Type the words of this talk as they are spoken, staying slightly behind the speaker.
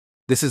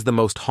This is the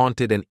most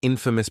haunted and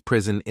infamous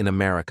prison in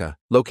America.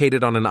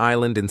 Located on an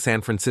island in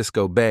San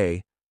Francisco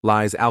Bay,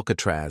 lies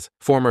Alcatraz,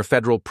 former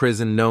federal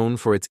prison known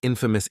for its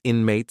infamous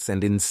inmates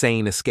and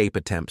insane escape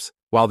attempts.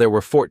 While there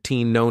were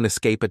 14 known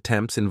escape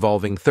attempts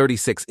involving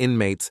 36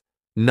 inmates,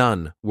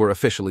 none were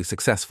officially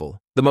successful.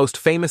 The most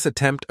famous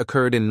attempt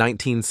occurred in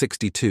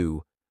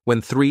 1962,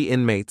 when 3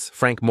 inmates,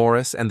 Frank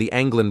Morris and the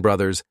Anglin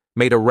brothers,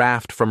 made a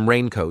raft from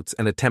raincoats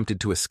and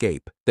attempted to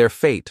escape. Their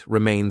fate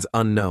remains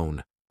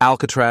unknown.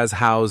 Alcatraz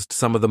housed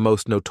some of the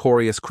most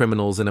notorious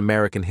criminals in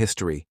American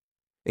history,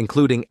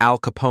 including Al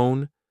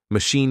Capone,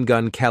 Machine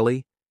Gun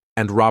Kelly,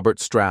 and Robert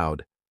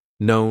Stroud,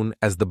 known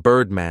as the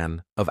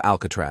Birdman of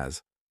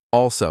Alcatraz.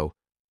 Also,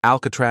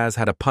 Alcatraz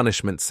had a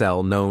punishment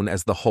cell known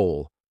as the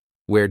Hole,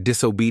 where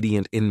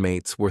disobedient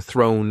inmates were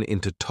thrown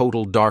into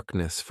total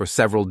darkness for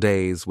several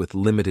days with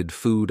limited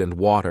food and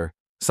water,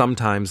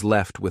 sometimes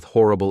left with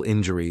horrible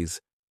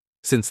injuries.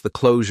 Since the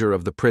closure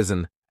of the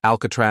prison,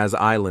 Alcatraz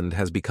Island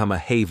has become a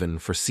haven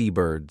for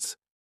seabirds.